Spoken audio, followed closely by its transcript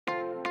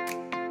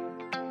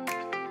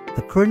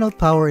The kernel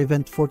power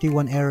event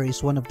 41 error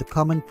is one of the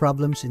common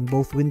problems in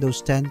both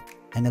Windows 10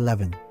 and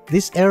 11.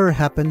 This error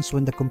happens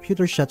when the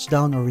computer shuts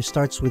down or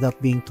restarts without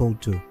being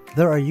told to.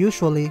 There are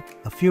usually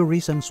a few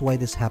reasons why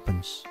this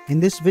happens. In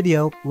this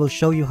video, we'll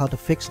show you how to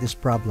fix this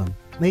problem.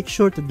 Make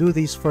sure to do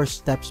these first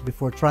steps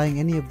before trying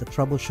any of the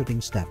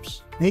troubleshooting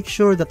steps. Make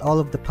sure that all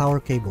of the power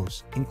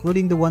cables,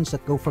 including the ones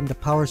that go from the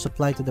power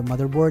supply to the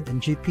motherboard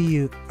and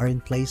GPU, are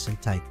in place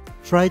and tight.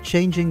 Try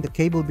changing the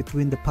cable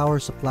between the power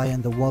supply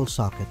and the wall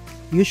socket.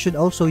 You should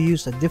also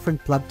use a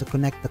different plug to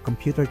connect the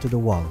computer to the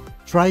wall.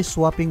 Try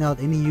swapping out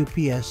any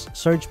UPS,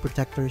 surge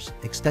protectors,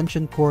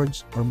 extension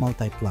cords, or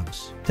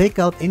multi-plugs. Take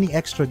out any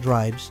extra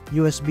drives,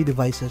 USB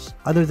devices,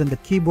 other than the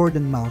keyboard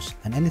and mouse,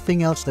 and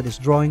anything else that is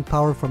drawing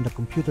power from the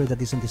computer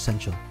that isn't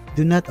essential.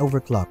 Do not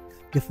overclock.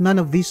 If none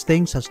of these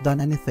things has done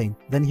anything,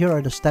 then here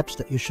are the steps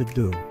that you should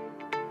do.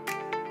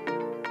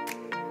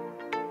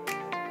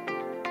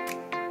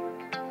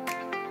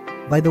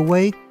 By the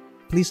way,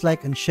 please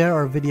like and share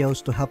our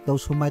videos to help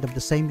those who might have the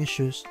same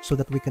issues so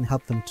that we can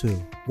help them too.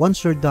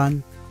 Once you're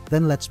done,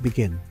 then let's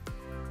begin.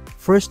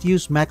 First,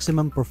 use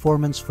maximum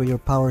performance for your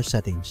power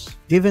settings.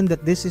 Given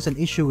that this is an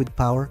issue with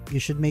power, you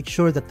should make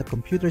sure that the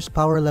computer's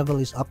power level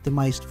is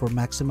optimized for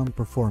maximum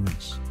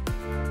performance.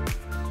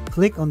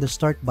 Click on the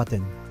Start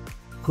button.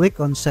 Click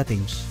on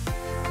Settings.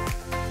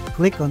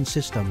 Click on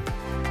System.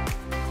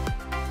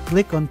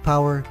 Click on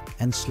Power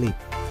and Sleep.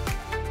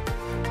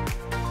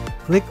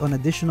 Click on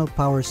Additional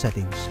Power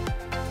Settings.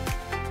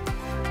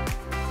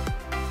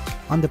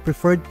 On the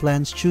preferred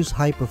plans, choose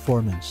High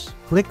Performance.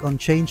 Click on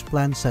Change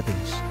Plan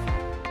Settings.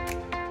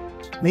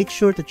 Make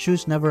sure to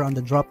choose Never on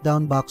the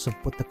drop-down box of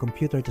Put the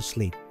computer to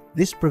sleep.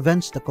 This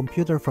prevents the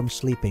computer from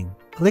sleeping.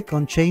 Click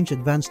on Change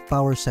Advanced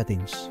Power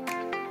Settings.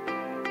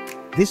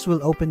 This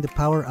will open the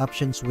Power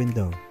Options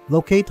window.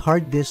 Locate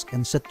Hard Disk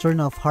and set Turn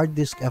off Hard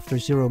Disk after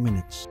 0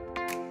 minutes.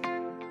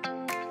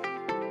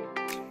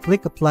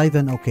 Click Apply,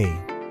 then OK.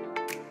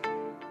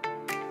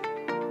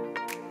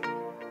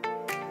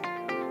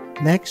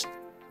 Next,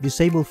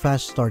 disable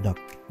Fast Startup.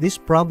 This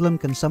problem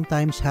can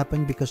sometimes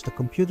happen because the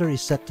computer is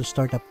set to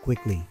start up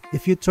quickly.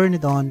 If you turn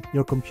it on,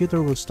 your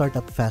computer will start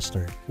up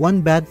faster.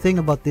 One bad thing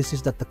about this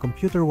is that the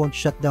computer won't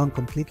shut down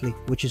completely,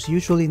 which is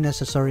usually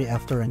necessary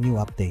after a new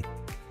update.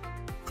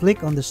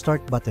 Click on the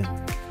Start button.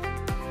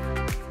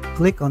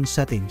 Click on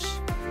Settings.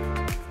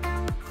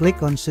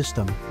 Click on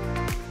System.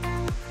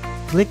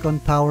 Click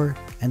on Power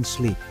and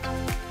Sleep.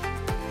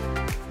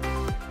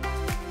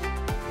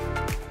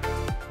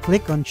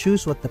 Click on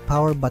Choose what the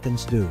power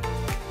buttons do.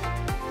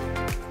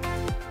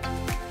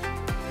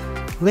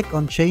 Click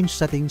on Change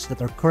settings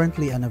that are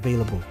currently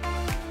unavailable.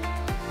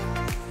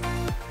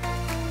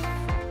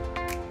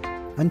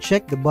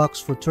 Uncheck the box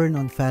for Turn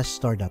on Fast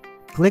Startup.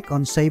 Click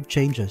on Save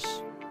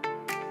Changes.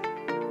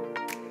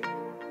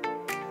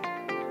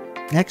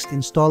 Next,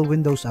 install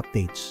Windows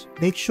updates.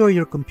 Make sure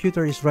your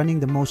computer is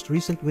running the most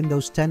recent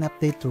Windows 10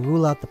 update to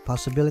rule out the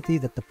possibility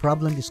that the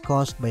problem is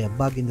caused by a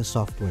bug in the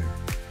software.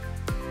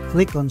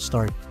 Click on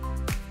Start.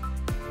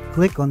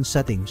 Click on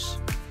Settings.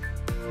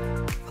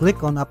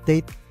 Click on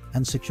Update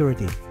and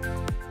Security.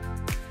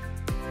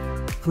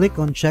 Click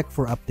on Check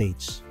for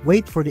updates.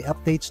 Wait for the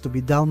updates to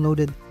be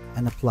downloaded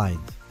and applied.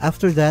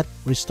 After that,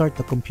 restart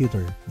the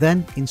computer.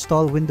 Then,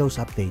 install Windows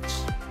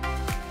updates.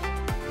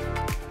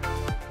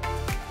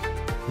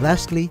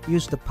 Lastly,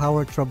 use the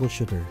Power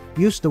Troubleshooter.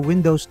 Use the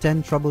Windows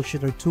 10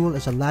 Troubleshooter tool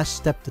as a last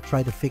step to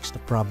try to fix the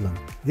problem.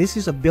 This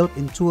is a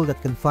built-in tool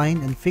that can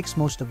find and fix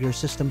most of your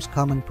system's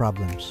common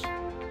problems.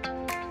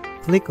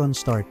 Click on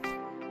Start.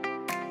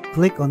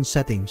 Click on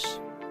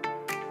Settings.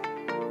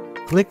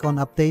 Click on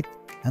Update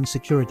and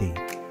Security.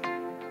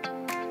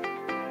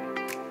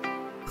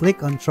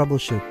 Click on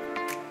Troubleshoot.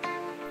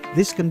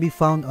 This can be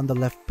found on the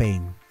left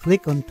pane.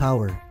 Click on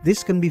Tower.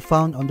 This can be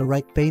found on the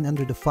right pane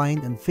under the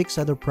Find and Fix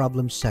Other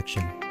Problems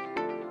section.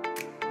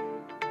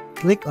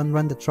 Click on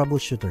Run the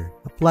Troubleshooter.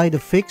 Apply the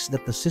fix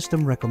that the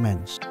system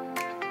recommends.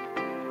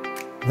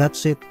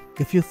 That's it.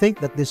 If you think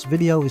that this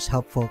video is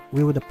helpful,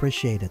 we would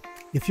appreciate it.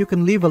 If you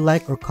can leave a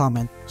like or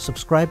comment,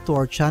 subscribe to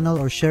our channel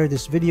or share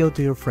this video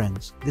to your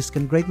friends. This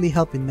can greatly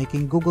help in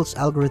making Google's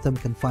algorithm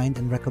can find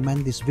and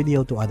recommend this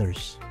video to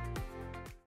others.